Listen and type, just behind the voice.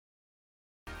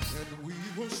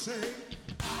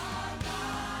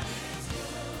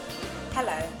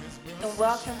Hello, and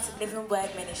welcome to Living Word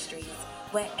Ministries,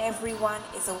 where everyone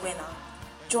is a winner.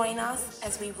 Join us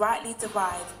as we rightly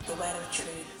divide the word of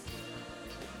truth.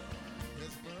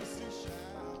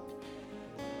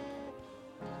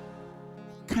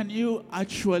 Can you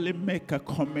actually make a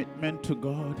commitment to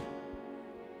God?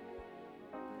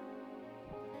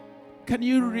 Can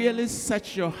you really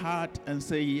set your heart and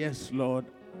say, yes, Lord,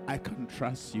 I can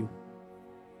trust you?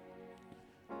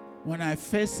 When I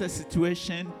face a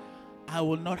situation, I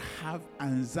will not have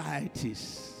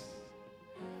anxieties.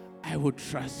 I will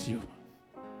trust you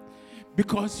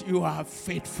because you are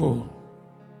faithful.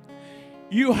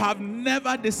 You have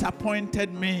never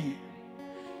disappointed me.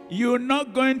 You're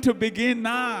not going to begin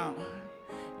now.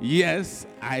 Yes,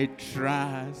 I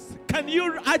trust. Can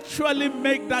you actually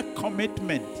make that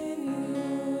commitment?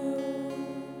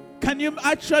 Can you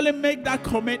actually make that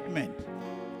commitment?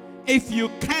 If you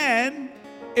can,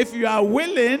 if you are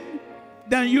willing,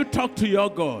 then you talk to your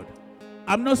God.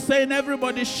 I'm not saying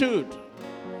everybody should.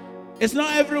 It's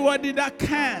not everybody that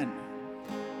can.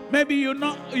 Maybe you're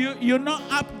not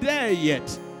up there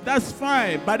yet. That's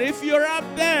fine. But if you're up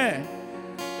there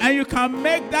and you can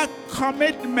make that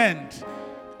commitment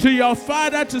to your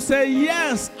Father to say,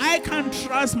 yes, I can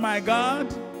trust my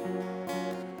God.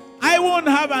 I won't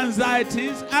have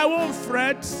anxieties. I won't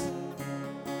fret.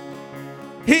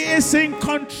 He is in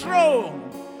control.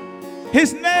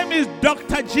 His name is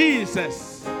Dr.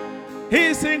 Jesus. He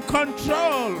is in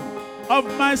control of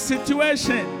my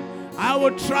situation. I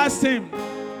will trust him.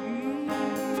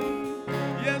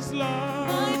 Yes, Lord.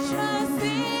 I trust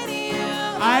in you.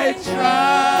 I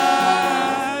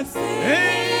trust in you.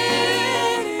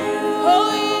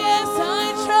 Oh, yes,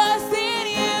 I trust in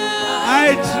you. I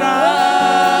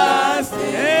trust in you.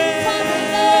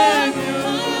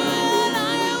 I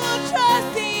will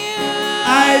trust in you. I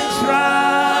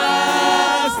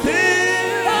trust in you.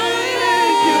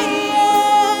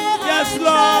 Yes,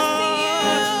 Lord.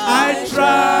 I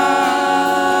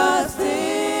trust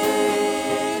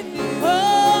in you.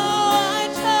 Oh, I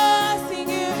trust in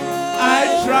you.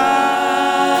 I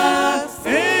trust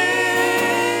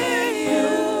in you.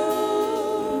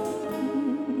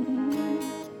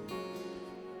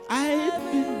 I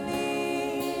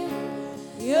believe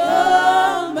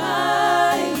you're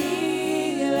my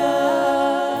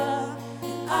healer.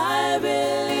 I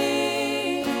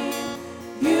believe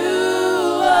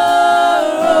you are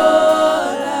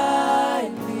all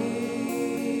I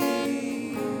need.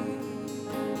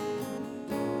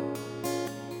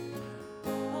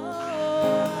 Oh,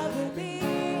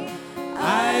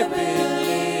 I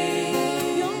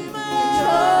believe you're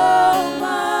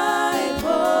my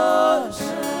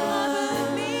portion.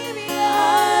 I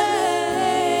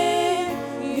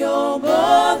believe you're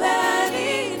more than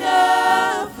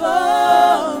enough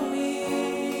for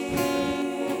me.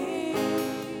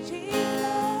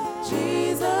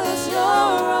 Jesus, you're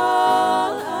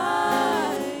all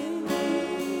I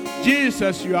need.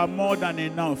 Jesus, you are more than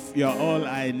enough. You're all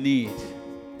I need.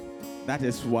 That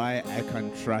is why I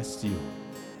can trust you.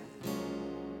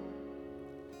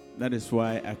 That is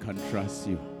why I can trust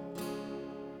you.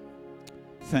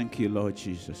 Thank you, Lord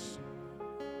Jesus.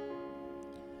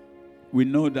 We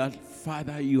know that,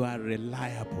 Father, you are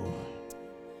reliable.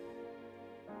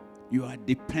 You are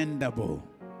dependable.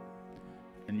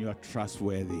 And you are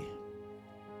trustworthy.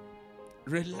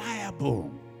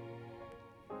 Reliable.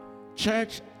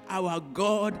 Church, our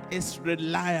God is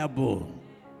reliable.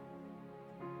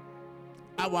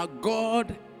 Our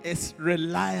God is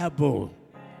reliable.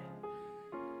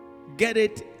 Get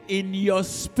it in your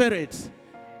spirit.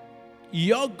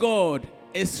 Your God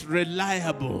is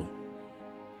reliable.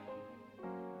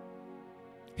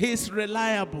 He is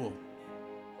reliable.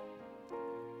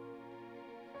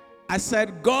 I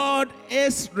said, God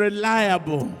is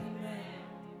reliable.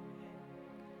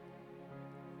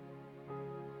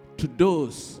 To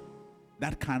those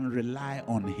that can rely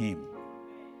on him.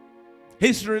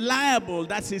 He's reliable,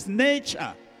 that's his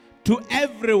nature, to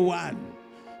everyone.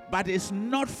 But it's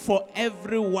not for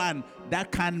everyone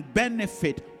that can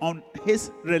benefit on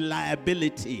his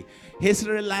reliability. His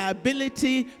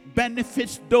reliability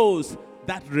benefits those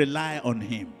that rely on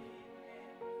him.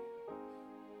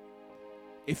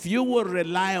 If you will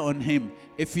rely on him,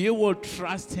 if you will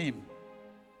trust him,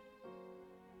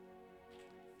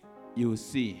 you will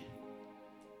see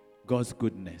God's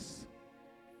goodness.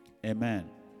 Amen.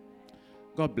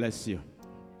 God bless you.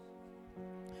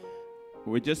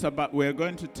 We're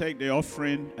going to take the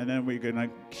offering and then we're going to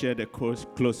share the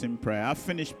closing prayer. I've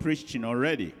finished preaching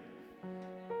already.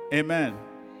 Amen.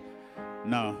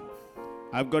 Now,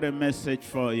 I've got a message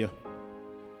for you.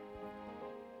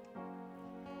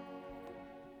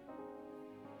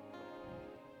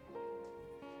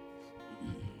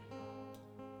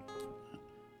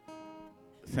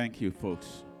 Thank you,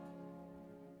 folks.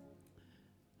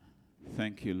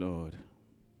 Thank you, Lord.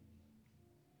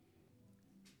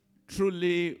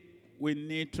 Truly, we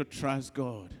need to trust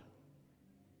God.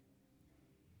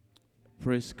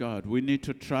 Praise God. We need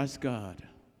to trust God.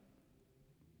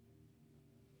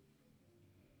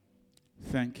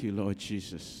 Thank you, Lord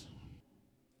Jesus.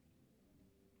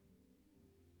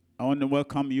 I want to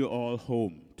welcome you all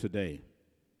home today.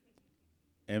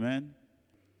 Amen.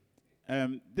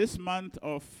 This month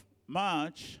of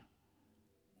March,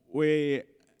 we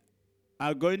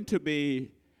are going to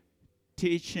be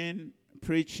teaching,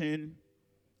 preaching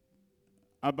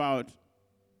about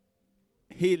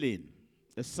healing,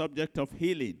 the subject of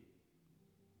healing.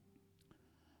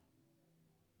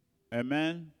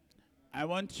 Amen. I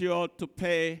want you all to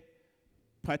pay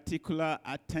particular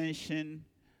attention.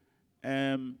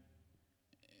 The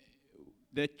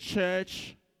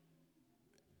church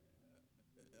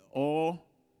or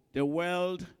the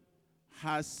world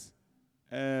has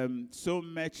so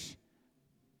much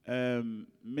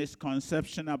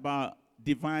misconception about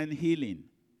divine healing.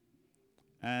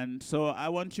 And so I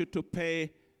want you to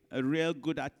pay a real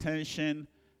good attention.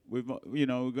 We're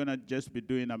going to just be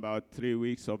doing about 3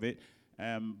 weeks of it,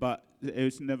 but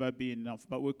it's never been enough.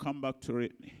 But we'll come back to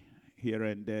it here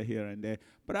and there.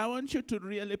 But I want you to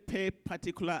really pay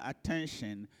particular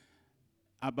attention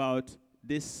about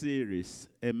this series.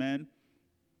 Amen.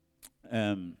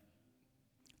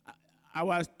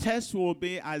 Our text will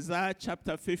be Isaiah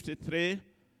chapter 53,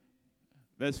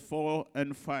 verse 4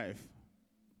 and 5.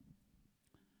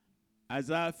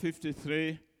 Isaiah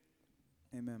 53,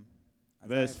 Amen.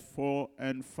 verse 4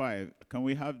 and 5. Can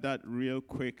we have that real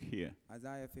quick here?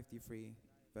 Isaiah 53,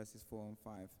 verses 4 and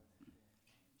 5.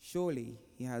 Surely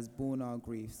he has borne our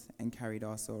griefs and carried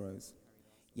our sorrows,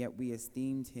 yet we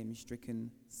esteemed him stricken,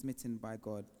 smitten by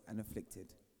God, and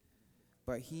afflicted.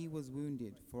 But he was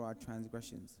wounded for our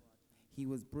transgressions, he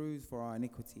was bruised for our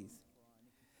iniquities.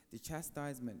 The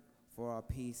chastisement for our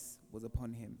peace was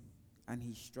upon him, and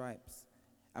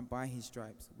by his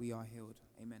stripes we are healed.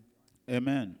 Amen.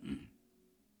 Amen.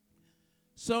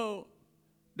 So,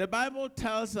 the Bible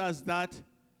tells us that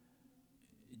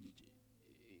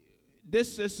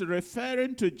this is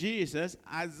referring to Jesus.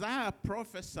 Isaiah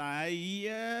prophesied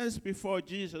years before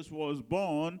Jesus was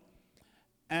born,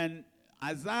 and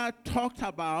Isaiah talked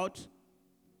about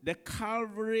the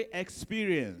Calvary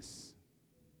experience.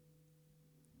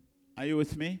 Are you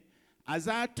with me?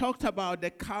 Isaiah talked about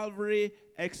the Calvary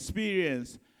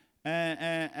experience,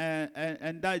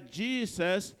 and that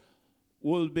Jesus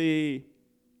will be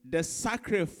the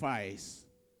sacrifice.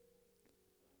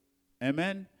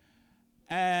 Amen.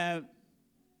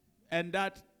 And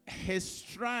that his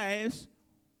stripes,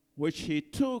 which he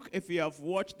took, if you have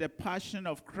watched the Passion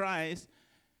of Christ,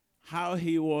 how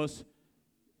he was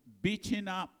beaten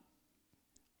up,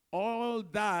 all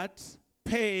that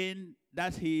pain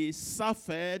that he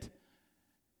suffered,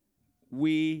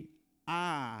 we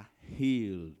are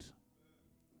healed.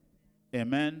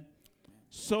 Amen.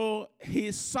 So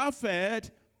he suffered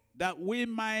that we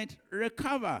might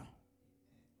recover.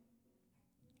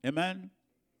 Amen.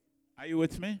 Are you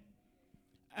with me?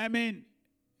 I mean,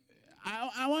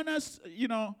 I want us,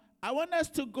 I want us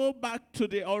to go back to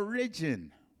the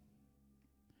origin.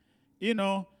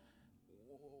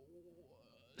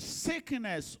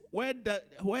 Sickness, where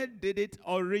did it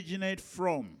originate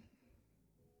from?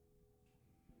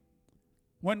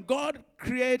 When God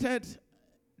created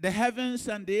the heavens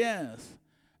and the earth,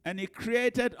 and he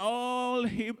created all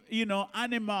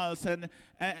animals,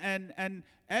 and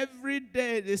every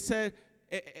day they said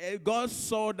God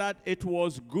saw that it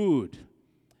was good.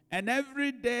 And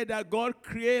every day that God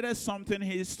created something,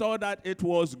 he saw that it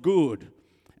was good.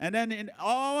 And then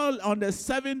on the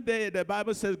seventh day, the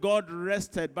Bible says God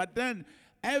rested. But then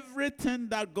everything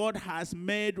that God has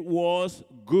made was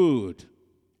good.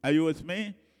 Are you with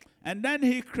me? And then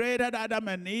he created Adam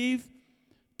and Eve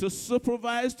to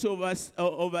supervise, to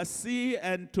oversee,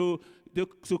 and to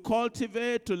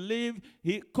cultivate, to live.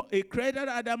 He created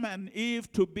Adam and Eve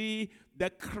to be the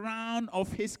crown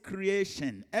of his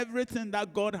creation. Everything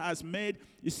that God has made.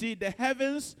 You see, the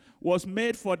heavens was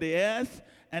made for the earth,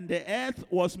 and the earth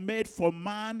was made for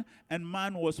man, and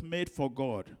man was made for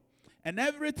God. And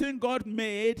everything God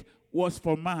made was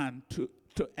for man to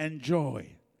enjoy.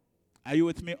 Are you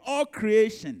with me? All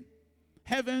creation,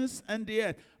 heavens and the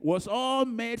earth, was all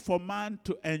made for man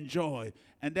to enjoy.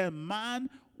 And then man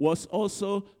was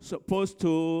also supposed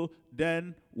to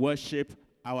then worship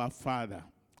our Father.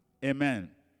 Amen.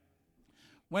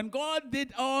 When God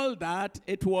did all that,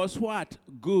 it was what?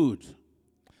 Good.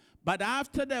 But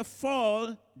after the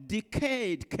fall,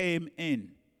 decay came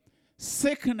in.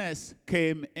 sickness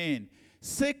came in.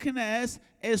 Sickness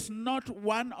is not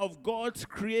one of God's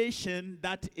creation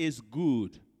that is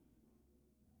good.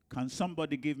 Can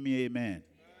somebody give me amen?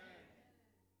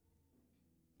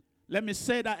 Let me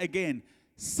say that again.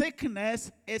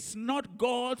 Sickness is not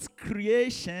God's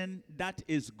creation that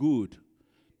is good.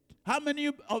 How many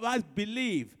of us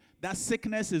believe that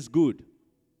sickness is good?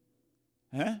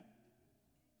 Huh?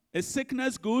 Is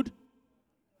sickness good?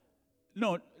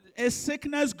 No. Is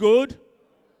sickness good?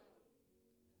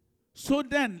 So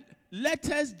then, let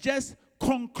us just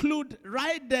conclude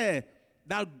right there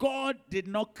that God did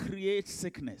not create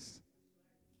sickness.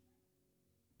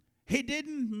 He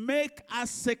didn't make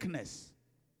us sickness.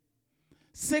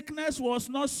 Sickness was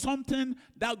not something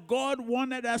that God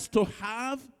wanted us to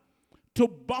have, to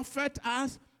buffet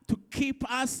us, to keep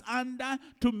us under,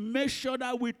 to make sure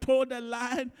that we toe the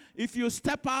line. If you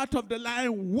step out of the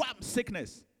line, wham,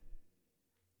 sickness.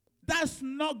 That's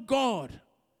not God.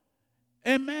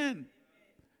 Amen.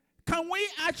 Can we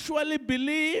actually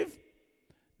believe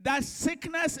that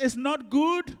sickness is not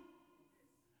good?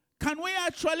 Can we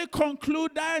actually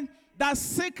conclude that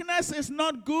sickness is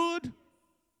not good?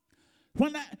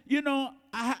 When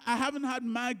I haven't had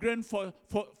migraine for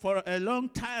a long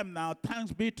time now,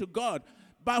 thanks be to God.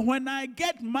 But when I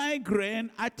get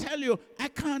migraine, I tell you, I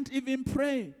can't even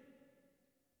pray.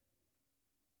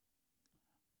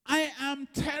 I am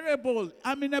terrible.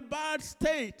 I'm in a bad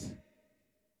state.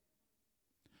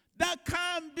 That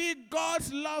can't be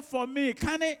God's love for me,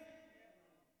 can it?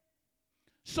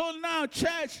 So now,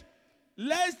 church,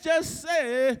 let's just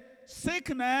say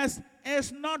sickness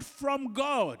is not from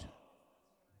God.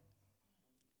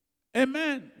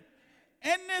 Amen.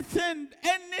 Anything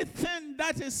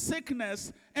that is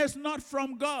sickness is not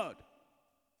from God.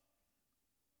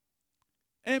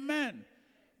 Amen.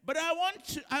 But I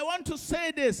want to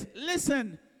say this.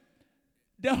 Listen,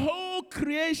 the whole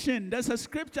creation, there's a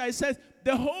scripture, it says,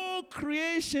 the whole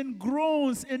creation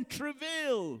groans in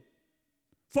travail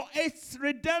for its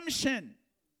redemption.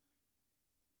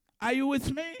 Are you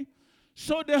with me?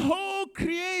 So the whole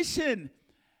creation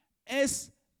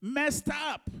is messed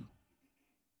up,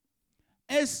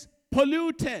 is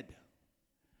polluted,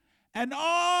 and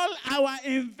all our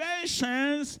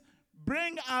inventions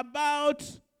bring about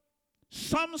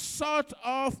some sort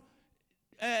of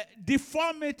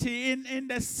deformity in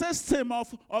the system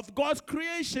of God's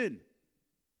creation.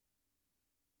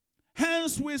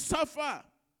 Hence we suffer.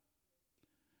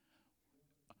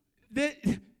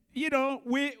 We've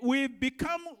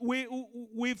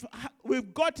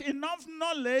got enough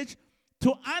knowledge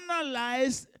to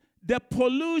analyze the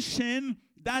pollution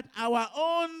that our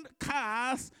own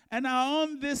cars and our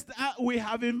own we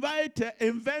have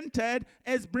invented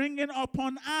is bringing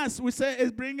upon us. We say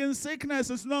it's bringing sickness.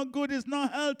 It's not good. It's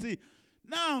not healthy.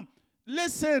 Now,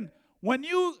 listen. When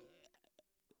you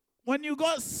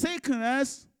got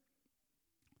sickness,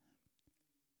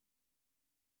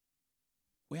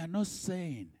 we are not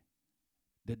saying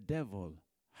the devil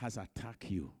has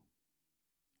attacked you.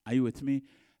 Are you with me?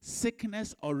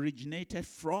 Sickness originated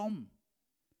from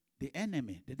the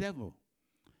enemy, the devil.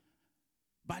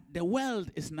 But the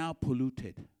world is now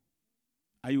polluted.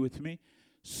 Are you with me?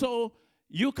 So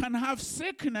you can have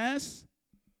sickness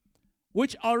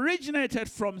which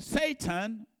originated from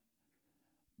Satan,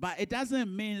 but it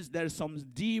doesn't mean there's some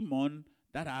demon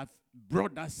that have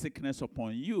brought that sickness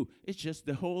upon you. It's just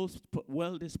the whole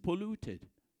world is polluted.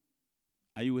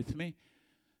 Are you with me?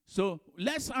 So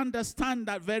let's understand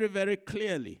that very, very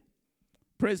clearly.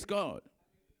 Praise God.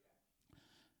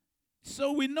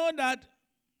 So we know that,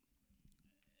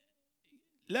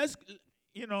 let's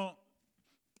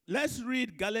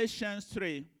read Galatians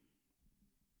 3,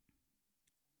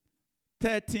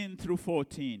 13 through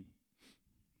 14.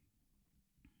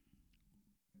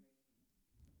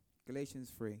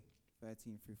 Galatians 3,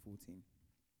 13 through 14.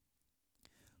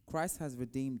 Christ has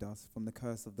redeemed us from the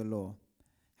curse of the law,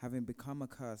 having become a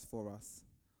curse for us.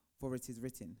 For it is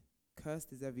written,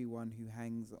 "Cursed is everyone who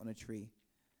hangs on a tree,"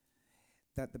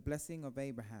 that the blessing of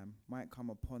Abraham might come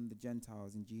upon the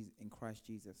Gentiles in Christ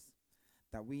Jesus,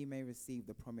 that we may receive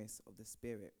the promise of the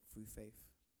Spirit through faith.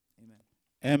 Amen.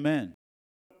 Amen.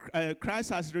 Christ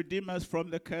has redeemed us from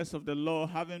the curse of the law,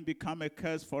 having become a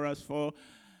curse for us. For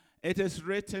it is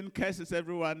written, "Cursed is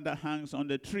everyone that hangs on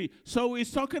the tree." So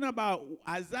he's talking about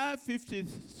Isaiah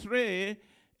 53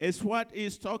 is what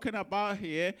he's talking about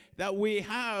here, that we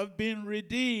have been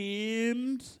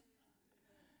redeemed.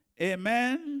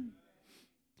 Amen.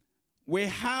 We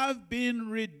have been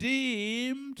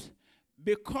redeemed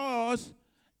because,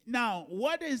 now,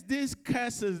 what is these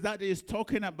curses that he's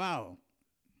talking about?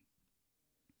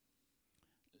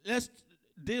 Let's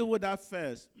deal with that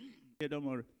first. Don't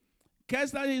worry.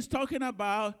 Curse that he's talking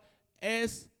about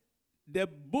is the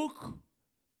book,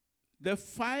 the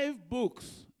 5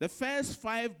 books, the first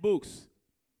 5 books.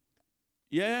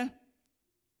 Yeah?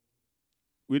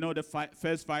 We know the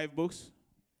first 5 books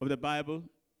of the Bible: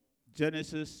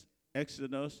 Genesis,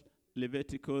 Exodus,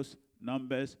 Leviticus,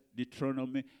 Numbers,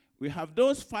 Deuteronomy. We have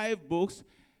those 5 books.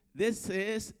 This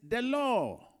is the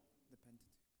law.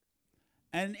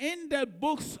 And in the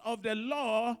books of the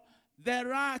law,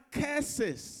 there are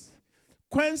curses,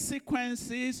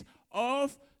 consequences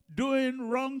of doing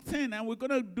wrong thing. And we're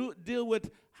going to deal with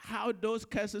how those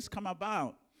curses come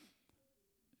about.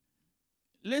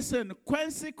 Listen,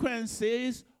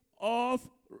 consequences of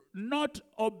not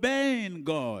obeying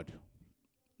God,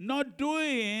 not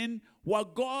doing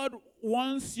what God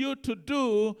wants you to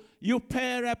do. You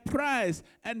pay a price,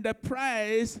 and the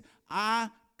price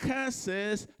are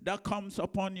curses that comes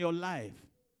upon your life.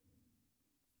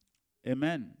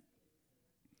 Amen.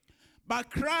 But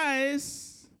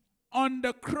Christ on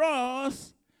the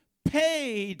cross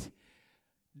paid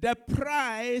the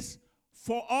price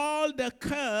for all the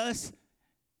curse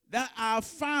that are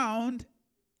found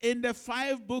in the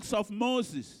 5 books of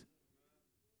Moses.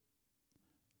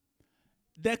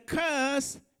 The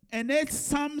curse, and it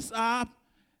sums up,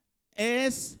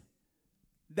 is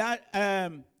that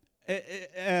the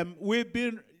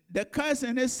curse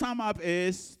in its sum up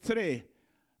is 3.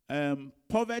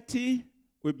 Poverty,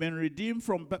 we've been redeemed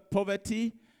from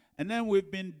poverty, and then we've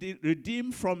been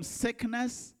redeemed from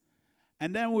sickness,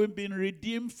 and then we've been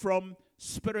redeemed from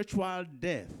spiritual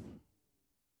death.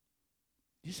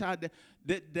 These are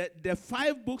the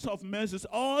 5 books of Moses.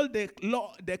 All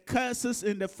the curses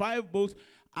in the 5 books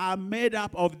are made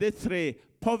up of the 3: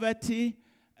 poverty,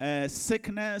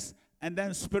 sickness, and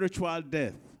then spiritual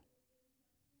death.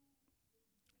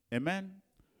 Amen?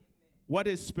 What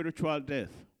is spiritual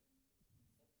death?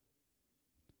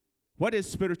 What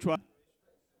is spiritual?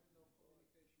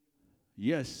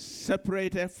 Yes,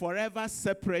 separated, forever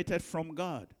separated from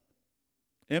God.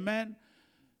 Amen?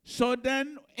 So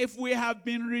then, if we have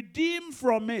been redeemed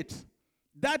from it,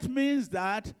 that means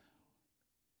that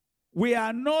we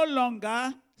are no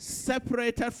longer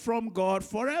separated from God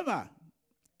forever.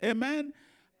 Amen?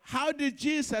 How did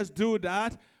Jesus do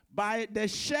that? By the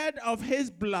shed of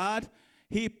his blood,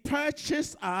 he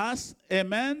purchased us.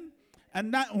 Amen?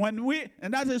 And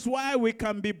that is why we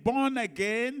can be born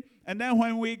again. And then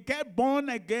when we get born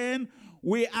again,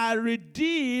 we are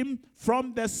redeemed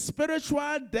from the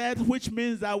spiritual death, which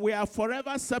means that we are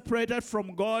forever separated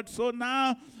from God. So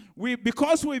now,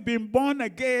 because we've been born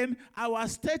again, our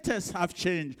status have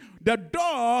changed. The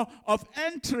door of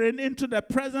entering into the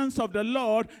presence of the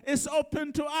Lord is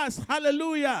open to us.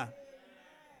 Hallelujah.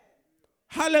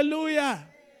 Hallelujah.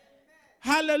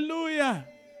 Hallelujah.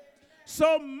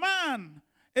 So man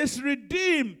is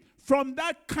redeemed from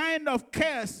that kind of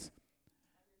curse,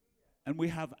 and we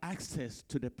have access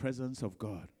to the presence of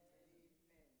God.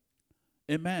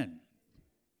 Amen.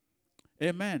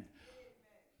 Amen.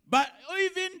 But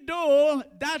even though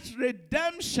that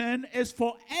redemption is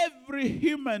for every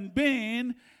human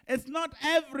being, it's not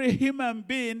every human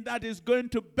being that is going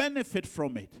to benefit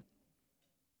from it,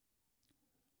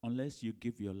 unless you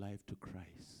give your life to Christ.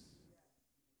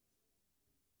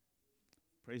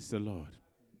 Praise the Lord.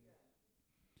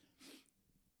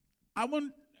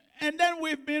 And then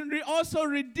we've been also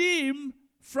redeemed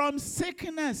from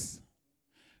sickness.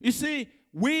 You see,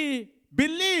 we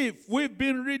believe we've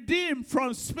been redeemed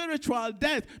from spiritual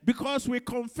death because we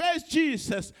confess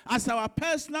Jesus as our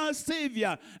personal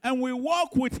Savior, and we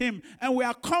walk with him, and we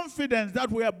are confident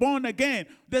that we are born again.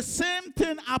 The same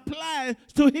thing applies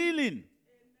to healing.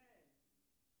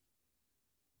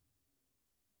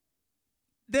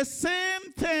 The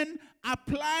same thing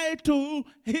applies to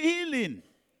healing.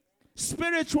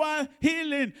 Spiritual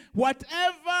healing.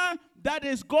 Whatever that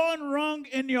is going wrong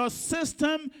in your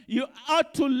system, you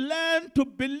ought to learn to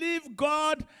believe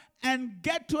God and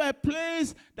get to a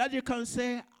place that you can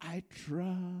say, I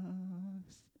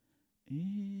trust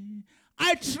in.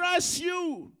 I trust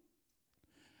you.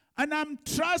 And I'm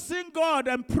trusting God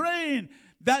and praying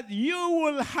that you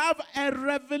will have a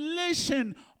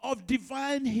revelation of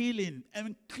divine healing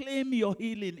and claim your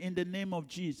healing in the name of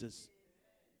Jesus.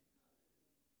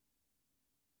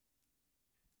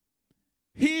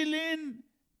 Healing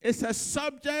is a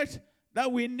subject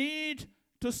that we need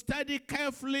to study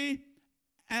carefully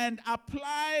and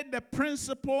apply the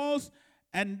principles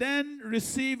and then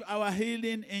receive our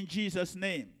healing in Jesus'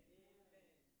 name.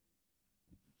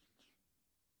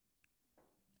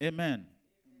 Amen.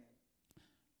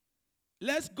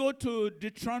 Let's go to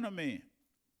Deuteronomy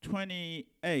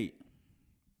 28.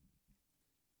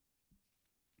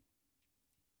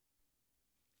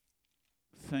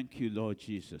 Thank you, Lord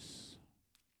Jesus.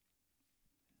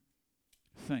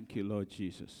 Thank you, Lord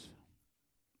Jesus.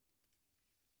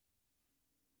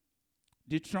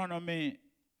 Deuteronomy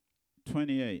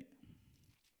 28.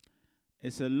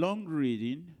 It's a long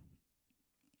reading,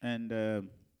 and I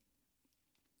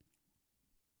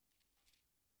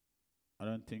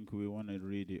don't think we want to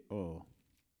read it all.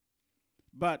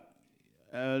 But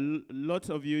lots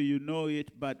of you know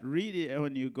it, but read it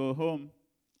when you go home.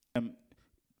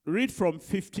 Read from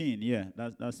 15. Yeah,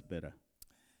 that's better.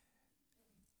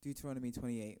 Deuteronomy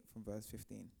 28 from verse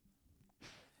 15.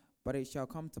 But it shall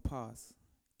come to pass,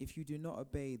 if you do not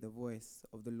obey the voice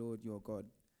of the Lord your God,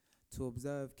 to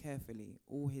observe carefully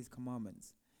all his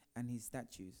commandments and his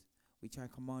statutes, which I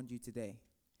command you today,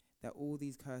 that all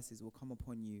these curses will come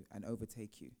upon you and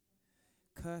overtake you.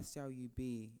 Cursed shall you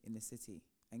be in the city,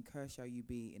 and cursed shall you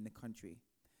be in the country.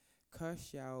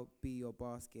 Cursed shall be your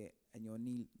basket and your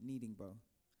kneading bowl.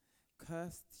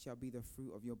 Cursed shall be the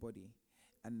fruit of your body,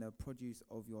 and the produce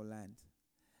of your land,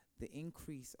 the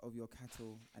increase of your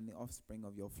cattle, and the offspring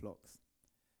of your flocks.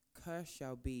 Cursed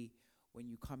shall be when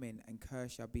you come in, and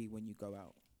cursed shall be when you go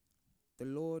out. The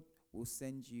Lord will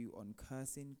send you on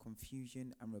cursing,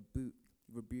 confusion, and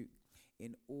rebuke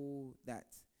in all that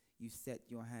you set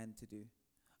your hand to do,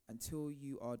 until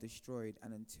you are destroyed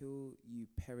and until you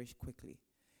perish quickly,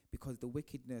 because the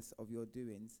wickedness of your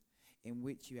doings in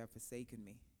which you have forsaken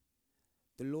me.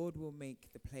 The Lord will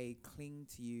make the plague cling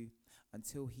to you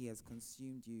until he has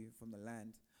consumed you from the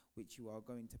land which you are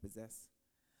going to possess.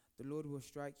 The Lord will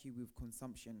strike you with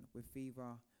consumption, with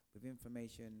fever, with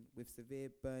inflammation, with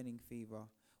severe burning fever,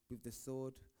 with the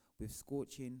sword, with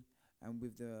scorching, and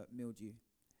with the mildew,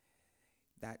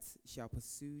 that shall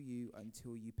pursue you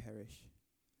until you perish.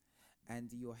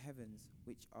 And your heavens,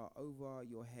 which are over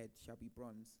your head, shall be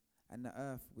bronze, and the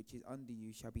earth, which is under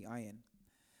you, shall be iron.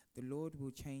 The Lord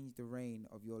will change the rain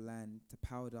of your land to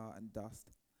powder and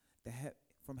dust.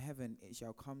 From heaven it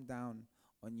shall come down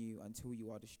on you until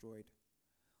you are destroyed.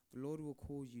 The Lord will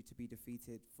cause you to be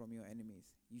defeated from your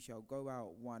enemies. You shall go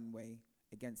out one way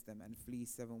against them and flee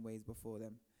 7 ways before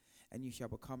them, and you shall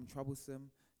become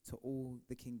troublesome to all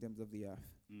the kingdoms of the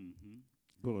earth. Mm-hmm.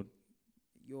 Good.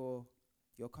 Your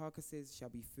carcasses shall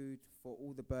be food for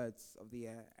all the birds of the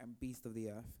air and beasts of the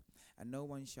earth, and no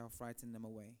one shall frighten them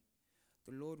away.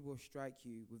 The Lord will strike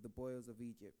you with the boils of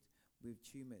Egypt, with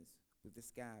tumors, with the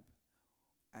scab,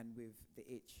 and with the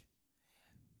itch,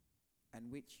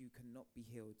 and which you cannot be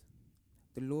healed.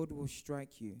 The Lord will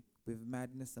strike you with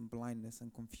madness and blindness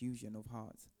and confusion of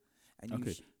heart. And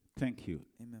Okay, thank you.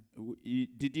 Amen.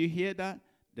 Did you hear that?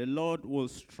 The Lord will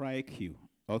strike you,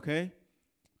 okay?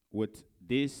 With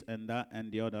this and that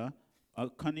and the other.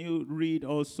 Can you read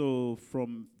also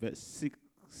from verse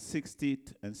 60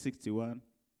 and 61?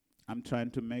 I'm trying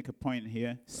to make a point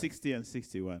here. 60 and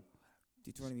 61.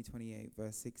 Deuteronomy 28,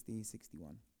 verse 60,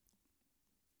 61.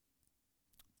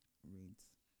 Reads,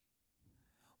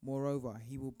 Moreover,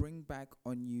 he will bring back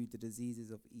on you the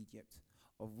diseases of Egypt,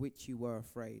 of which you were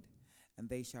afraid, and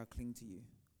they shall cling to you.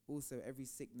 Also every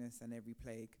sickness and every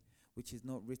plague, which is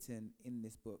not written in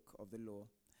this book of the law,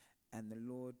 and the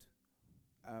Lord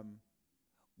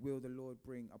will the Lord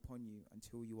bring upon you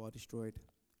until you are destroyed.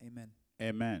 Amen.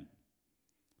 Amen.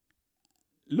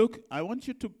 Look, I want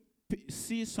you to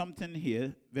see something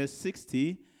here. Verse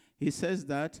 60, he says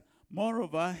that,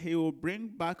 moreover, he will bring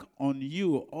back on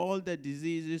you all the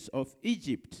diseases of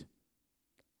Egypt.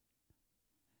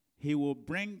 He will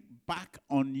bring back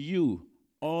on you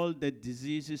all the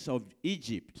diseases of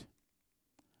Egypt.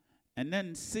 And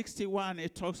then 61,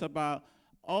 it talks about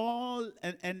all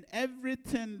and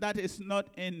everything that is not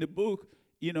in the book,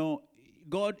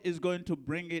 God is going to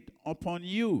bring it upon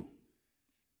you.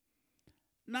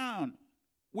 Now,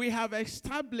 we have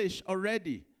established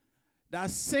already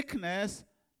that sickness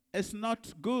is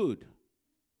not good.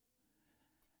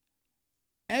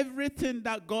 Everything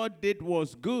that God did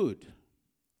was good.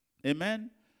 Amen?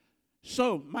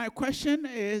 So, my question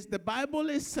is, the Bible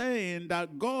is saying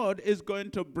that God is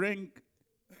going to bring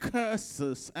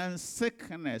curses and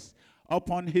sickness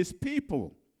upon his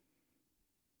people.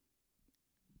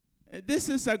 This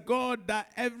is a God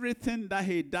that everything that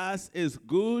he does is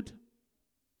good.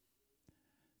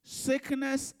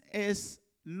 Sickness is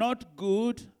not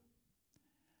good.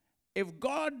 If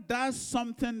God does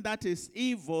something that is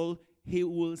evil, he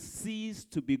will cease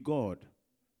to be God.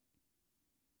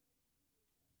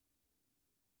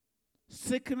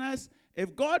 Sickness,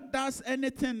 if God does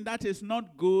anything that is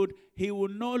not good, he will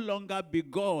no longer be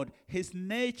God. His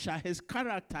nature, his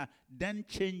character then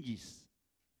changes.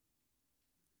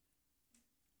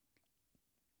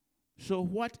 So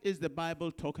what is the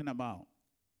Bible talking about?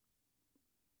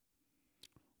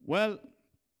 Well,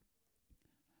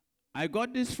 I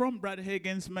got this from Brad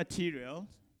Hagin's material.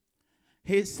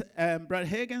 Brad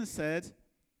Hagin said,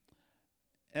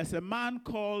 as a man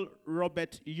called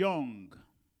Robert Young,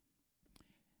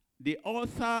 the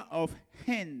author of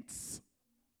Hints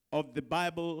of the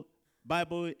Bible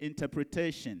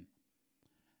interpretation.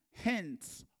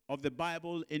 Hints of the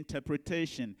Bible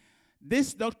interpretation.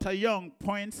 This Dr. Young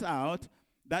points out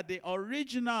that the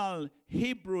original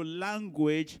Hebrew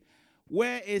language,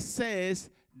 where it says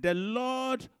the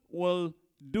Lord will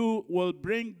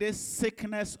bring this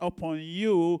sickness upon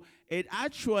you, it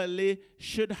actually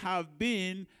should have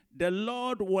been the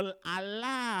Lord will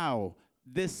allow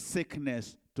this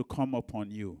sickness to come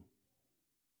upon you.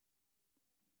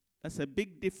 That's a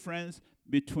big difference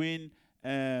between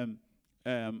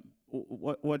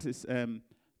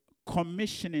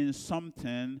commissioning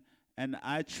something and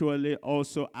actually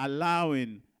also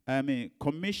allowing,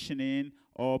 commissioning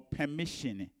or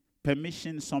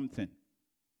permission something.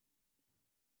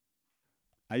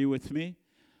 Are you with me?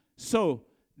 So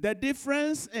the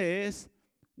difference is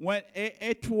when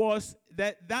it was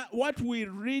that what we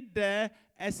read there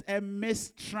as a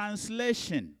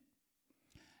mistranslation.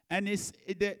 And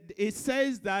it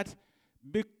says that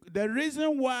the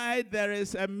reason why there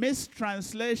is a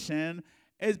mistranslation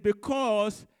is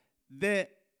because they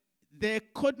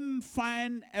couldn't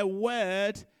find a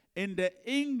word in the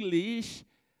English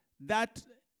that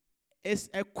is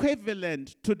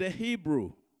equivalent to the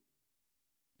Hebrew.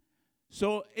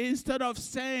 So instead of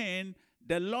saying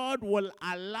the Lord will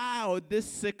allow this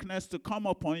sickness to come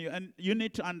upon you, and you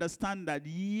need to understand that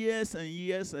years and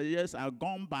years and years are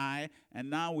gone by, and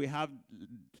now we have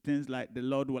things like the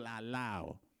Lord will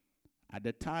allow. At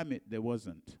the time, there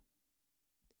wasn't.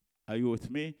 Are you with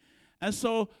me? And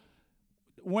so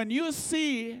when you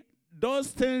see those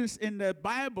things in the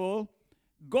Bible,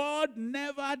 God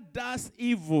never does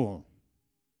evil.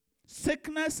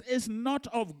 Sickness is not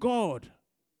of God.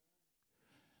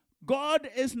 God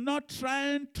is not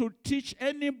trying to teach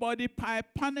anybody by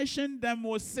punishing them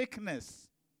with sickness.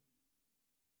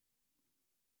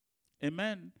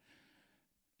 Amen.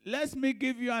 Let me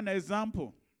give you an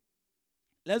example.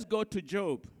 Let's go to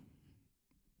Job.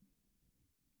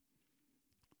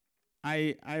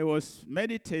 I was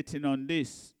meditating on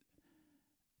this,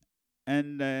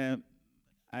 and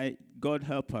God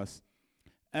help us.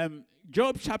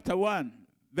 Job chapter 1,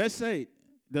 verse 8.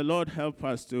 The Lord help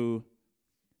us to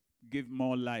give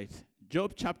more light.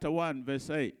 Job chapter 1, verse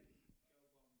 8.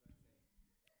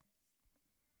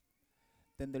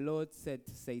 Then the Lord said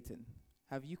to Satan,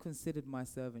 "Have you considered my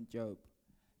servant Job,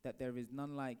 that there is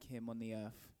none like him on the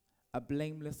earth, a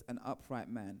blameless and upright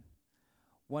man,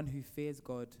 one who fears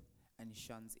God and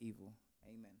shuns evil?"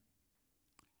 Amen.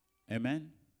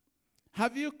 Amen.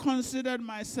 Have you considered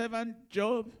my servant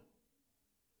Job?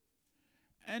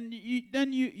 And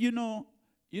then you know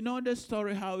the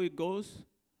story, how it goes.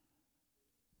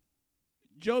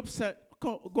 Job said,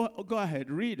 go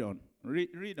ahead, read on.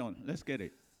 Read on. Let's get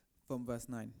it. From verse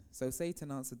 9. So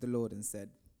Satan answered the Lord and said,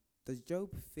 "Does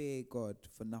Job fear God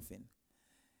for nothing?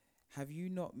 Have you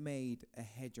not made a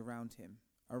hedge around him,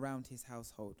 around his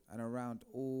household, and around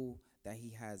all that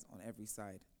he has on every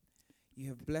side? You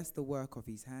have blessed the work of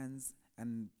his hands,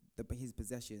 and his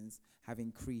possessions have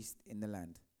increased in the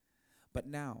land. But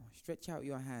now stretch out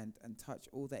your hand and touch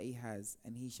all that he has,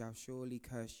 and he shall surely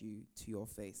curse you to your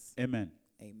face." Amen.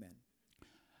 Amen.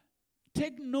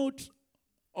 Take note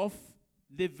of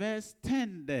the verse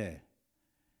 10 there.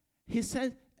 He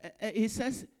says,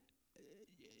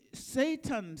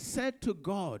 Satan said to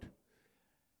God,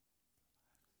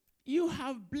 "You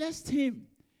have blessed him.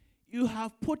 You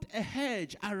have put a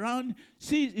hedge around."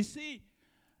 You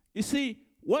see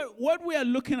what we are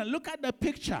looking at. Look at the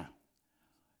picture.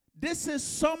 This is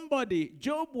somebody.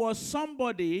 Job was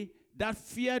somebody that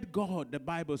feared God, the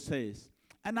Bible says.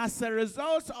 And as a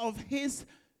result of his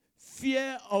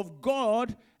fear of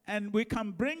God, and we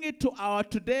can bring it to our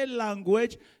today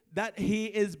language, that he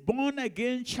is born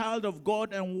again child of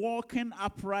God and walking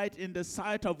upright in the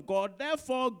sight of God.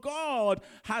 Therefore, God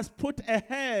has put a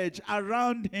hedge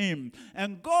around him,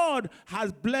 and God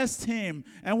has blessed him.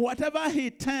 And whatever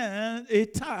he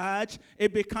touch,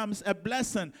 it becomes a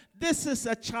blessing. This is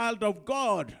a child of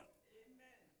God.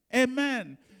 Amen.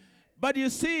 Amen. But you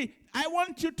see, I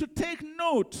want you to take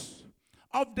note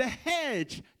of the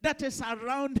hedge that is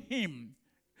around him.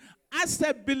 As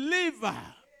a believer,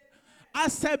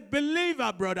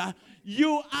 brother,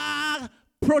 you are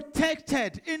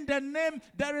protected in the name.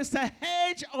 There is a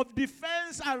hedge of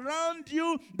defense around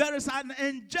you. There is an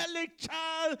angelic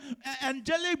child,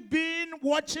 angelic being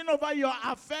watching over your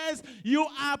affairs. You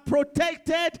are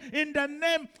protected in the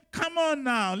name. Come on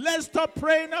now. Let's stop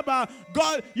praying about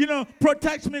God,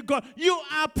 protect me, God. You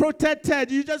are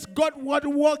protected. You just got what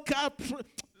woke up.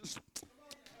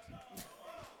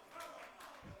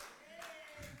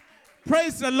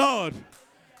 Praise the Lord.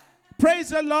 Praise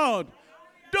the Lord.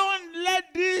 Don't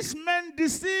let these men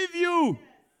deceive you.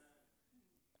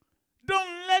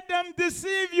 Don't let them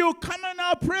deceive you. Come and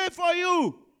I'll pray for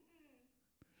you.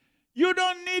 You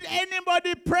don't need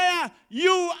anybody prayer.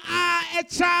 You are a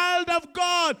child of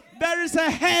God. There is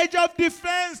a hedge of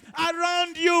defense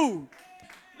around you.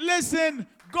 Listen,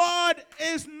 God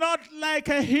is not like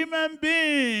a human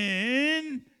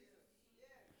being.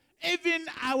 Even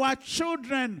our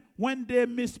children, when they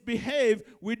misbehave,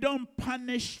 we don't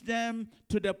punish them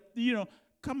to the,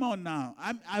 come on now.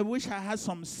 I wish I had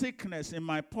some sickness in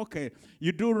my pocket.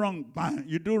 You do wrong, bang.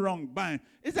 You do wrong, bang.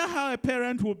 Is that how a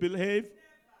parent will behave?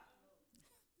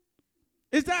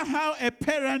 Is that how a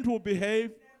parent will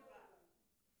behave?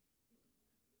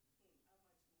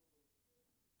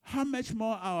 How much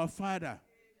more our Father?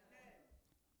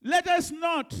 Let us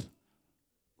not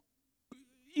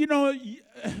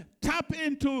tap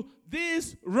into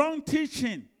this wrong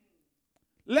teaching.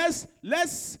 Let's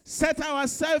set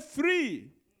ourselves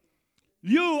free.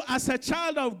 You, as a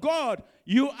child of God,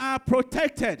 you are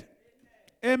protected.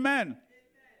 Amen.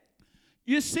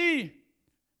 You see,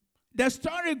 the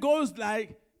story goes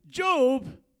like Job,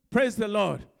 praise the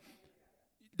Lord.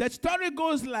 The story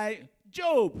goes like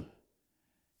Job.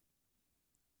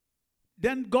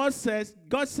 Then God says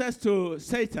to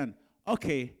Satan,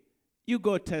 okay, you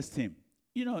go test him.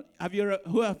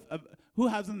 Who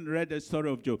hasn't read the story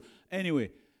of Job?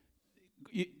 Anyway,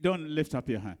 don't lift up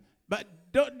your hand. But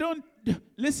don't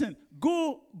listen.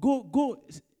 Go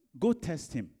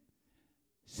test him.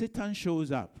 Satan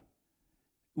shows up.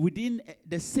 Within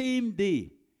the same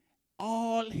day,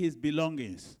 all his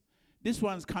belongings. This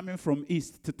one's coming from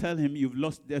east to tell him you've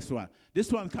lost this one.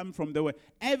 This one's coming from the west.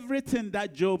 Everything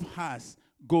that Job has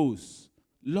goes.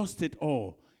 Lost it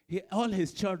all. All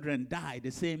his children died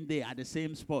the same day at the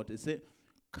same spot. They say,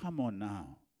 come on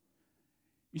now.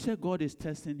 You say God is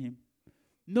testing him?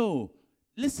 No.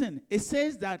 Listen, it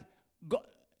says that God.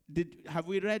 Have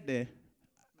we read there?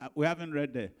 We haven't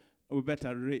read there. We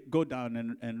better go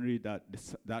down and read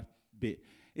that bit.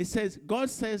 It says, God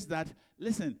says that,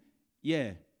 listen,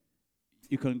 yeah,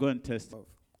 you can go and test.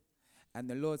 And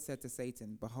the Lord said to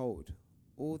Satan, behold,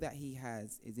 all that he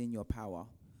has is in your power.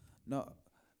 Not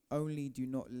only do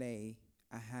not lay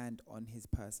a hand on his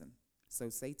person. So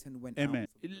Satan went Amen.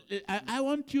 out. I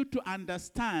want you to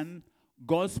understand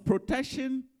God's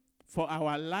protection for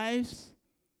our lives.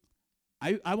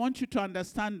 I want you to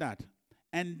understand that.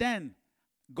 And then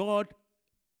God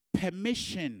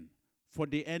permission for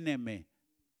the enemy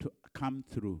to come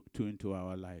through into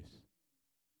our lives.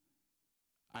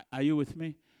 Are you with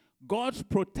me? God's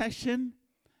protection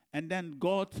and then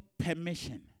God's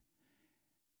permission.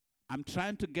 I'm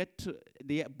trying to get to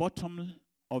the bottom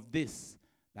of this,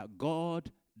 that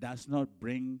God does not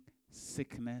bring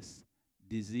sickness,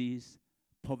 disease,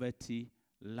 poverty,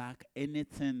 lack,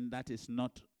 anything that is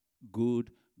not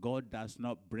good. God does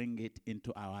not bring it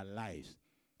into our lives,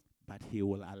 but he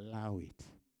will allow it.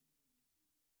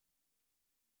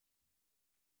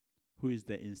 Who is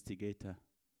the instigator?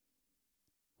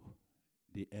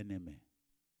 The enemy.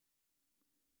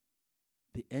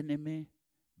 The enemy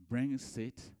brings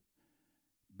it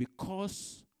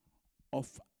because of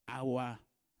our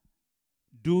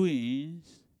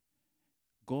doings.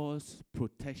 God's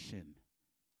protection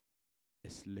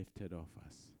is lifted off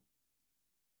us.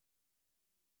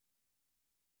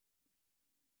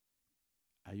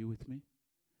 Are you with me?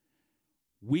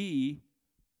 We,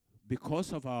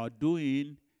 because of our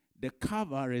doing, the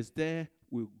cover is there,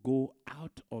 we go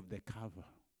out of the cover.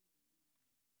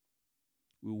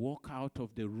 We walk out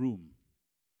of the room.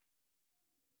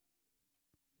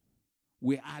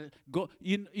 We are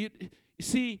you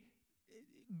see,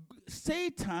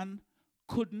 Satan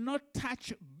could not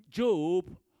touch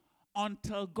Job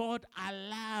until God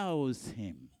allows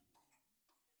him.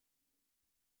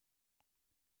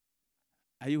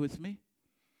 Are you with me?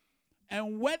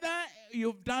 And whether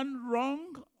you've done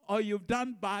wrong or you've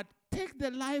done bad, take the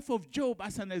life of Job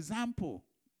as an example.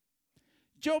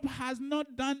 Job has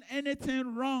not done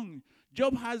anything wrong.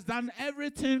 Job has done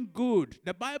everything good.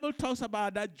 The Bible talks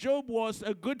about that Job was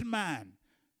a good man.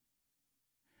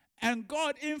 And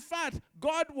God, in fact,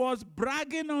 God was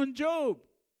bragging on Job.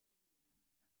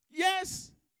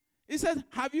 Yes. He said,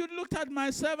 have you looked at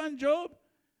my servant Job?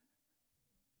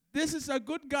 This is a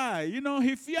good guy.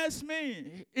 He fears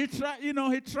me. He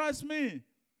trusts me.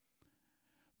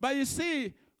 But you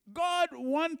see, God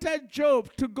wanted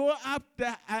Job to go up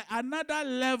another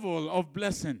level of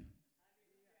blessing.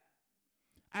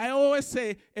 I always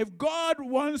say, if God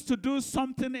wants to do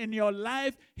something in your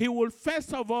life, he will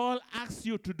first of all ask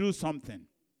you to do something.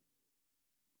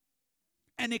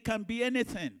 And it can be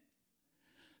anything.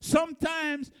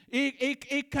 Sometimes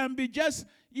it can be just,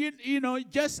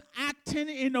 just acting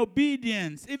in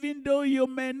obedience, even though you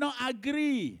may not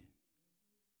agree.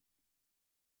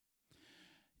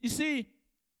 You see,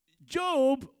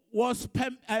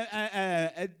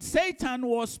 Satan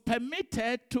was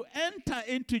permitted to enter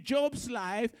into Job's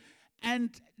life and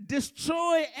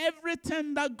destroy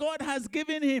everything that God has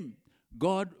given him.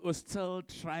 God was still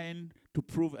trying to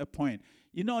prove a point.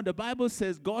 The Bible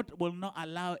says God will not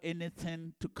allow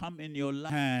anything to come in your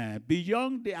life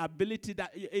beyond the ability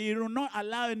that he will not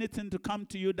allow anything to come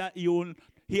to you that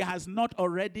he has not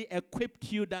already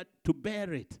equipped you to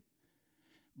bear it.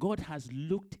 God has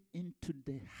looked into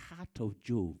the heart of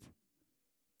Job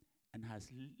and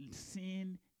has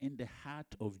seen in the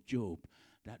heart of Job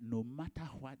that no matter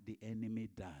what the enemy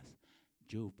does,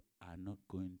 Job are not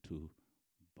going to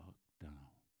back down.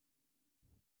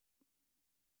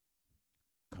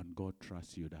 Can God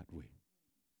trust you that way?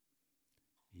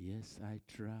 Yes, I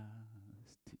trust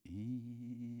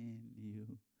in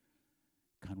you.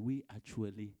 Can we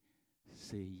actually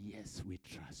say, yes, we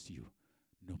trust you,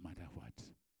 no matter what?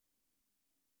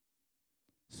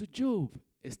 So Job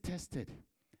is tested.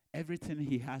 Everything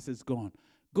he has is gone.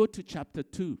 Go to chapter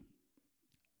 2,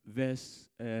 verse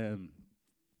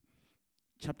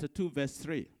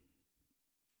 3.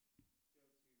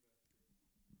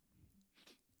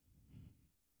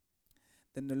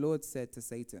 Then the Lord said to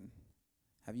Satan,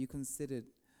 have you considered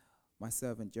my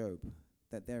servant Job,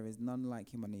 that there is none like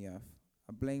him on the earth,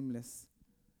 a blameless,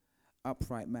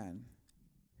 upright man,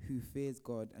 who fears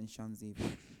God and shuns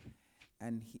evil,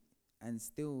 and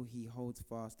still he holds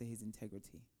fast to his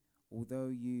integrity, although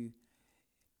you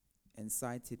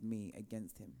incited me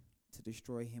against him to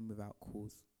destroy him without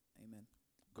cause. Amen.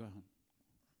 Go on.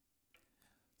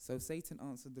 So Satan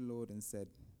answered the Lord and said,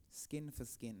 skin for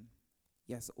skin.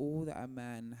 Yes, all that a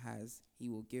man has he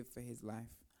will give for his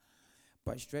life.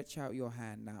 But stretch out your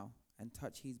hand now and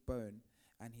touch his bone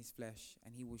and his flesh,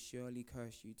 and he will surely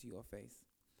curse you to your face.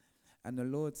 And the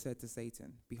Lord said to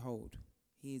Satan, behold,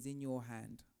 he is in your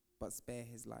hand, but spare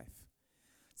his life.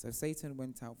 So Satan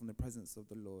went out from the presence of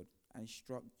the Lord and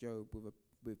struck Job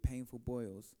with painful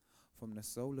boils from the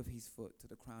sole of his foot to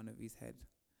the crown of his head.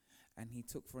 And he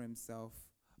took for himself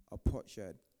a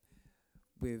potsherd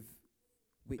with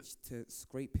which to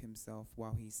scrape himself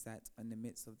while he sat in the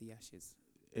midst of the ashes.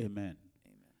 Amen.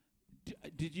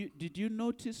 Did you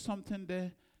notice something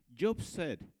there? Job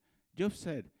said,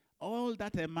 all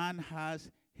that a man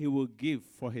has, he will give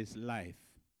for his life.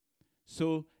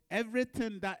 So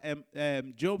everything that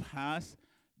Job has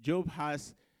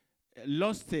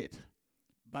lost it,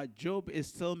 but Job is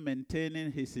still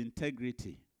maintaining his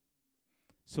integrity.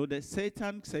 So the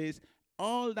Satan says,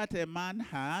 all that a man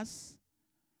has,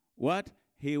 what?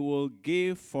 He will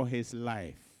give for his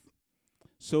life.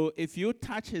 So if you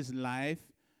touch his life,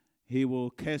 he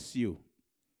will curse you.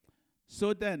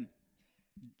 So then,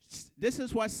 this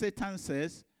is what Satan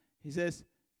says. He says,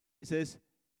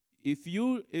 if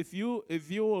you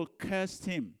will curse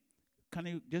him, can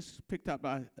you just pick up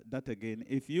that again?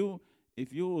 If you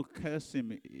will curse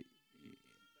him,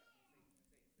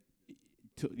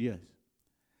 yes.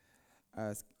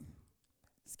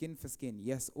 Skin for skin.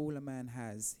 Yes, all a man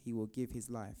has, he will give his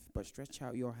life. But stretch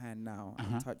out your hand now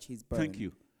and touch his bone. Thank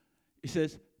you. He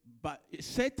says, but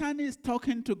Satan is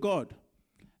talking to God.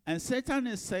 And Satan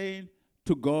is saying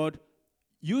to God,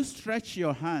 you stretch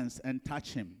your hands and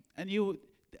touch him. And you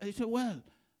say, well,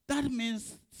 that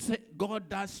means God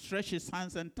does stretch his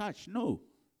hands and touch. No.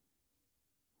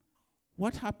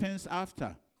 What happens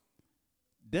after?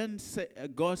 Then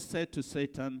God said to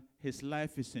Satan, his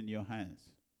life is in your hands.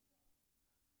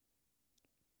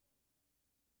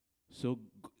 So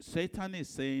Satan is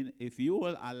saying, if you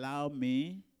will allow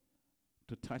me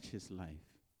to touch his life.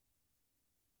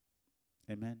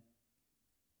 Amen.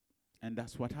 And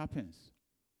that's what happens.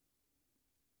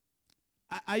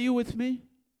 Are you with me?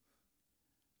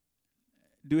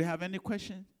 Do we have any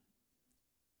questions?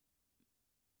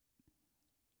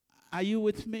 Are you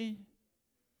with me?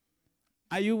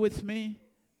 Are you with me?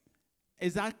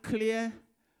 Is that clear?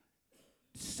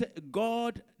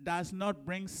 God does not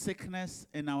bring sickness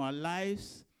in our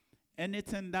lives.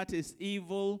 Anything that is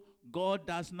evil, God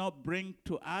does not bring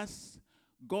to us.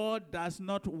 God does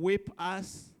not whip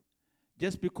us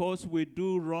just because we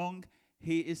do wrong.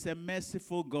 He is a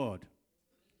merciful God.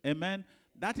 Amen.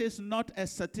 That is not a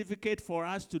certificate for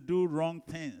us to do wrong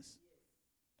things.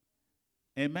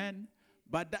 Amen.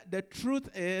 But the truth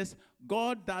is,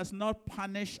 God does not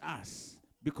punish us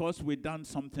because we've done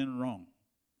something wrong.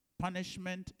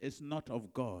 Punishment is not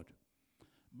of God.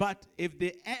 But if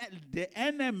the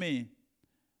enemy,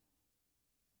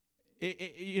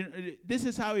 this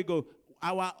is how we go.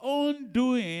 Our own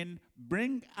doing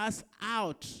bring us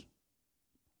out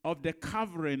of the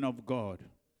covering of God.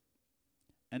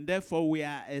 And therefore we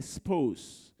are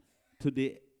exposed to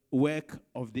the work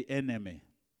of the enemy.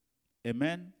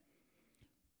 Amen.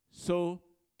 So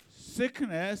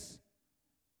sickness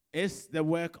is the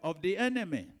work of the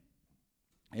enemy.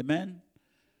 Amen.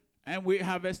 And we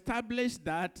have established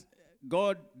that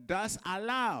God does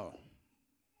allow.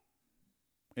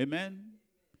 Amen.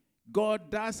 God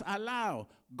does allow.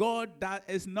 God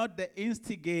is not the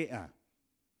instigator,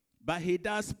 but he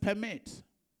does permit.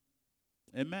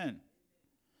 Amen.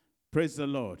 Praise the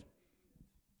Lord.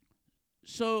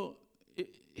 So,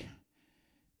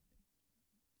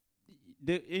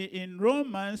 in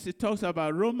Romans, it talks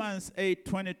about Romans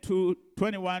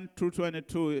 8:21 through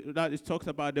 22. That it talks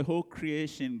about the whole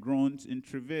creation groans in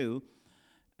travail.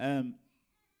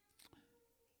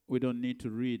 We don't need to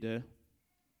read it.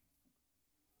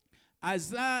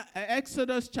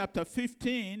 Exodus chapter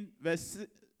 15, verse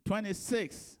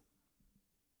 26.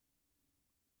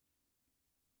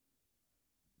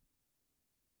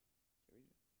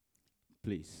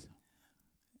 Please.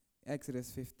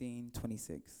 Exodus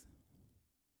 15:26.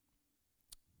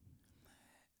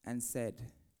 And said,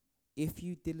 if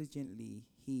you diligently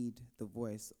heed the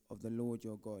voice of the Lord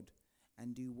your God,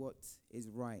 and do what is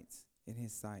right in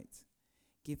his sight,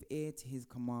 give ear to his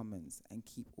commandments, and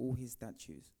keep all his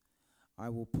statutes, I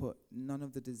will put none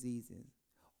of the diseases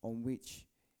on which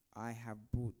I have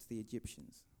brought the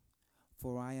Egyptians,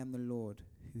 for I am the Lord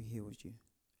who heals you.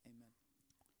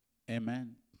 Amen.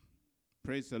 Amen.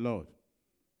 Praise the Lord.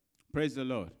 Praise the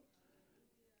Lord.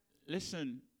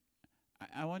 Listen,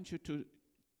 I want you to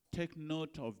take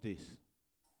note of this.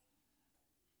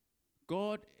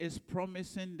 God is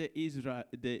promising the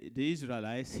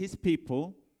Israelites, his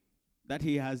people, that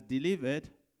he has delivered.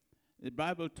 The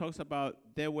Bible talks about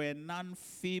there were none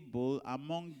feeble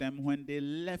among them when they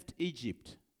left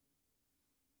Egypt.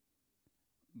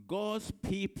 God's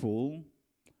people,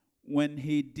 when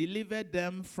he delivered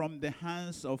them from the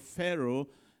hands of Pharaoh,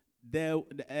 there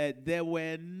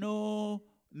were no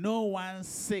one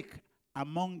sick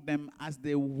among them as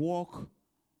they walk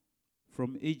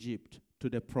from Egypt to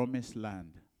the promised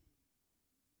land.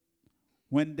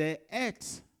 When they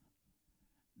ate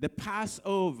the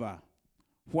Passover,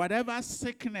 whatever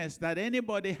sickness that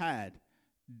anybody had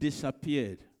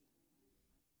disappeared.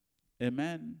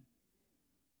 Amen.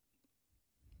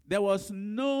 There was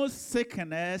no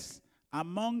sickness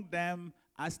among them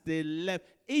as they left.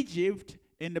 Egypt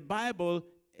in the Bible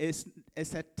is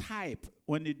a type.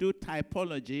 When you do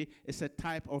typology, it's a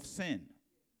type of sin.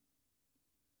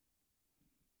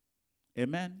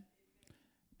 Amen.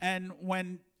 And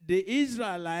when the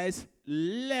Israelites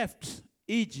left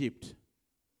Egypt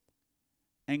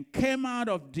and came out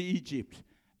of the Egypt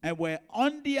and were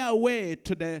on their way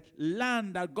to the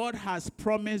land that God has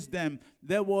promised them,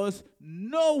 there was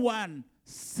no one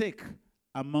sick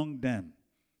among them.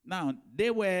 Now, they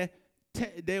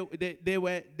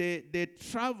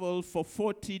traveled for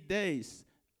 40 days,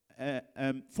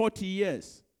 40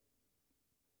 years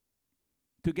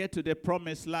to get to the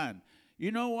promised land.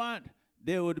 You know what?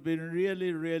 They would have been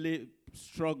really, really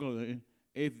struggling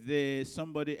if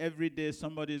every day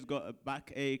somebody's got a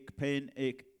backache, pain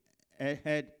ache, a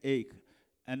headache,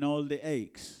 and all the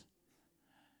aches.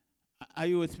 Are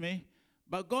you with me?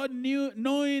 But God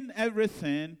knowing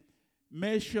everything,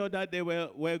 made sure that they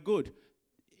were good.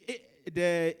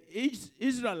 The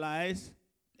Israelites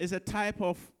is a type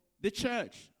of the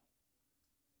church.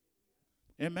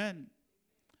 Amen.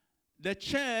 The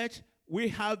church, we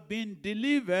have been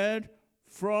delivered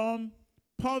from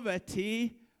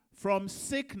poverty, from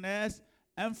sickness,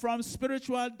 and from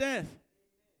spiritual death.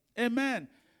 Amen.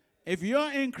 If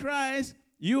you're in Christ,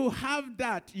 you have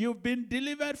that. You've been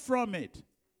delivered from it.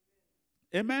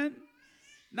 Amen.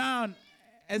 Now,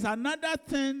 as another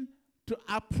thing to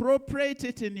appropriate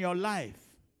it in your life.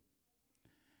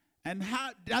 And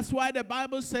that's why the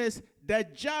Bible says, the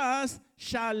just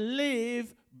shall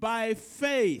live by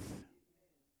faith.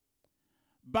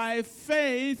 By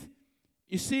faith,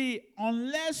 you see,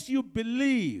 unless you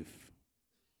believe,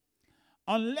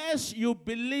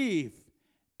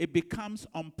 it becomes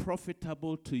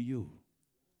unprofitable to you.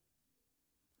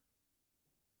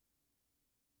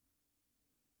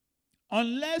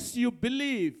 Unless you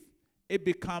believe, it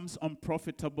becomes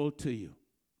unprofitable to you.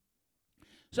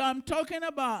 So I'm talking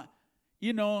about,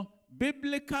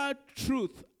 biblical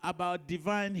truth about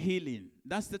divine healing.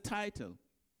 That's the title.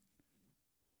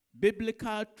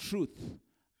 Biblical truth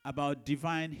about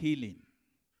divine healing.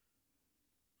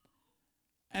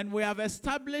 And we have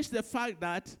established the fact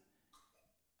that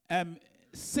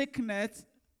sickness,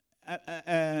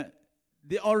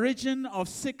 the origin of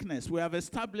sickness, we have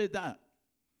established that.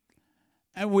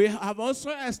 And we have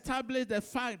also established the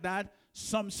fact that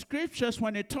some scriptures,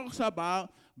 when it talks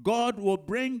about God will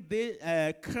bring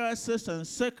the curses and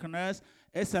sickness,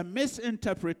 it's a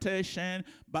misinterpretation,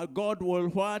 but God will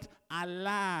what?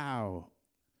 Allow.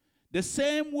 The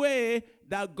same way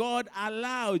that God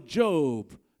allowed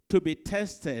Job to be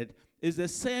tested is the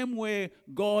same way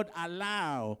God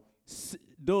allowed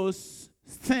those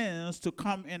things to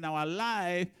come in our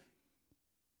life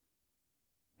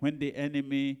when the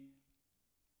enemy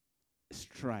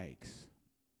strikes.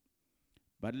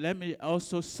 But let me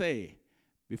also say,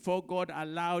 before God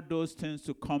allowed those things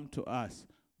to come to us,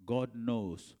 God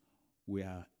knows we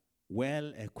are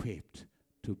well equipped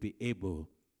to be able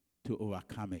to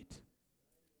overcome it.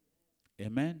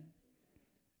 Amen?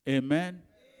 Amen?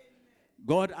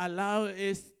 God allowed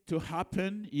it to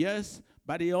happen, yes,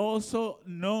 but He also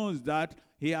knows that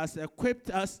He has equipped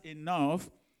us enough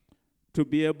to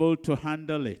be able to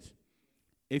handle it.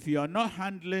 If you are not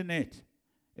handling it,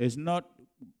 it's not,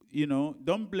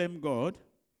 don't blame God.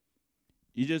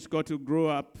 You just got to grow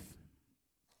up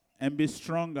and be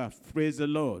stronger. Praise the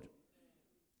Lord.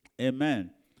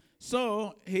 Amen.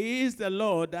 So, He is the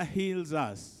Lord that heals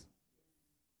us.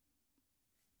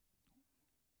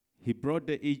 He brought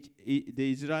the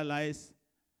Israelites.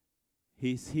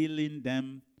 He's healing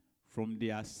them from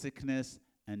their sickness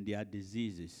and their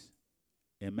diseases.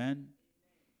 Amen.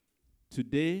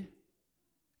 Today,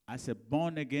 as a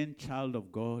born-again child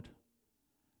of God,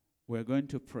 we're going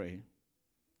to pray.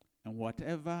 And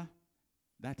whatever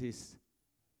that is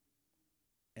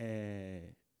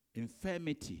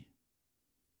infirmity,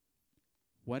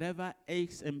 whatever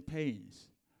aches and pains,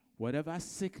 whatever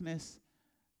sickness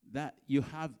that you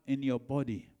have in your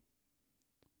body,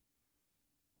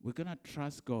 we're going to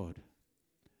trust God.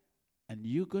 And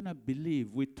you're going to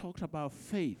believe. We talked about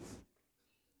faith.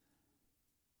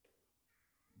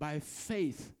 By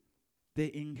faith,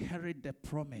 they inherit the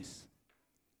promise.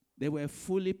 They were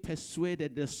fully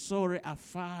persuaded the sorrow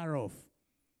afar off.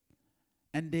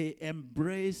 And they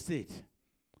embraced it.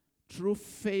 Through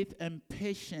faith and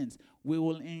patience, we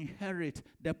will inherit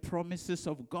the promises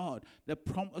of God.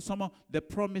 Some of the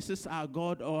promises are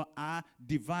God or are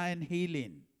divine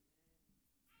healing.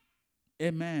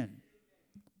 Amen.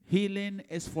 Healing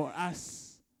is for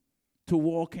us to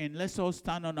walk in. Let's all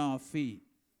stand on our feet.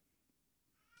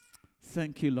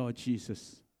 Thank you, Lord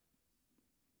Jesus.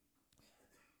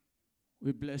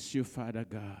 We bless you, Father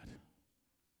God.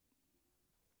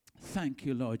 Thank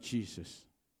you, Lord Jesus.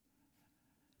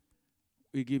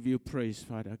 We give you praise,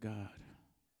 Father God.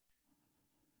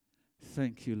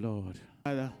 Thank you, Lord.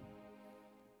 Father,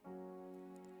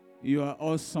 you are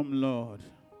awesome, Lord.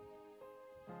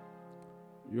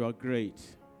 You are great.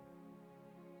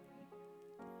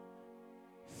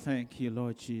 Thank you,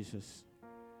 Lord Jesus.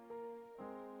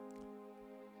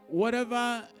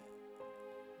 Whatever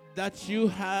that you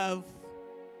have,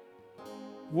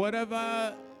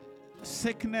 whatever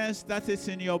sickness that is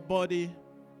in your body,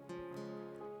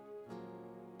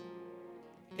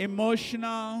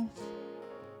 emotional,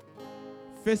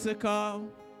 physical,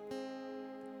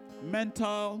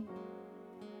 mental,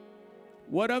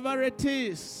 whatever it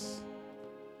is,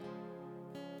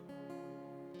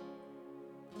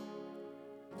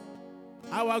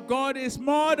 our God is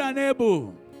more than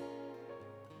able.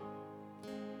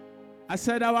 I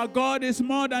said our God is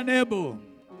more than able.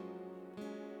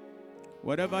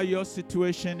 Whatever your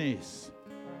situation is,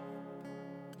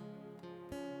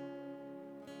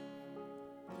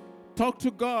 talk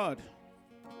to God.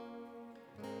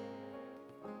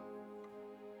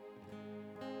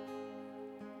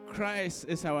 Christ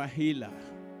is our healer.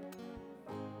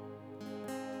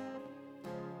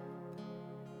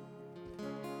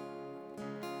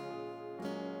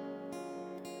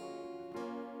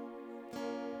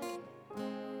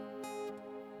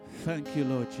 Thank you,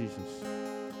 Lord Jesus.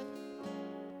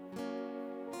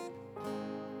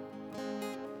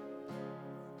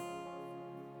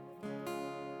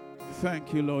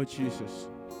 Thank you, Lord Jesus.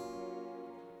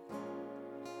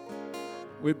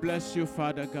 We bless you,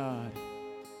 Father God.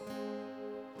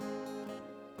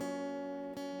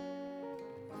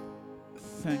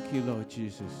 Thank you, Lord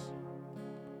Jesus.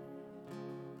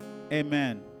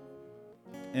 Amen.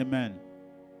 Amen.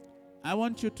 I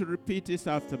want you to repeat this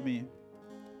after me.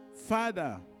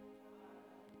 Father,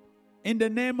 in the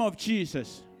name of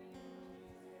Jesus,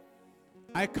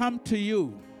 I come to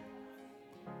you.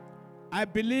 I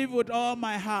believe with all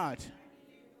my heart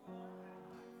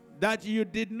that you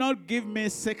did not give me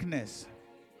sickness.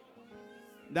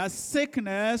 That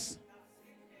sickness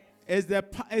is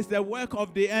the work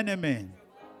of the enemy.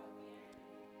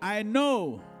 I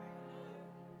know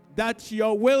that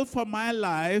your will for my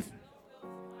life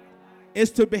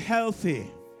is to be healthy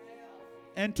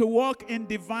and to walk in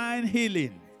divine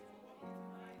healing.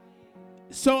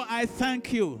 So I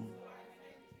thank you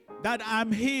that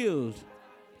I'm healed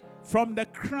from the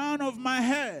crown of my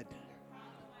head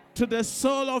to the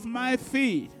sole of my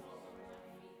feet.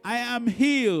 I am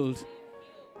healed.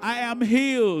 I am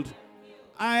healed.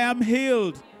 I am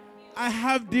healed. I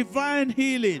have divine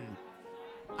healing.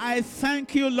 I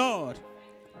thank you, Lord.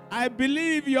 I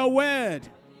believe your word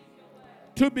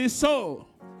to be so,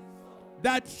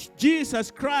 that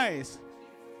Jesus Christ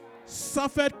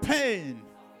suffered pain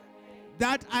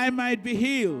that I might be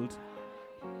healed.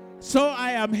 So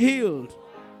I am healed.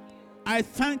 I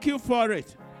thank you for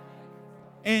it.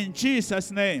 In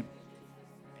Jesus' name,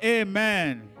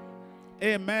 amen.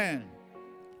 Amen.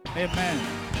 Amen.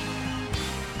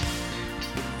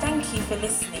 Thank you for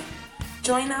listening.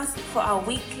 Join us for our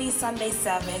weekly Sunday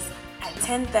service at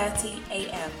 10:30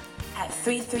 a.m. at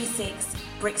 336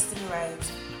 Brixton Road.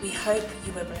 We hope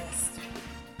you were blessed.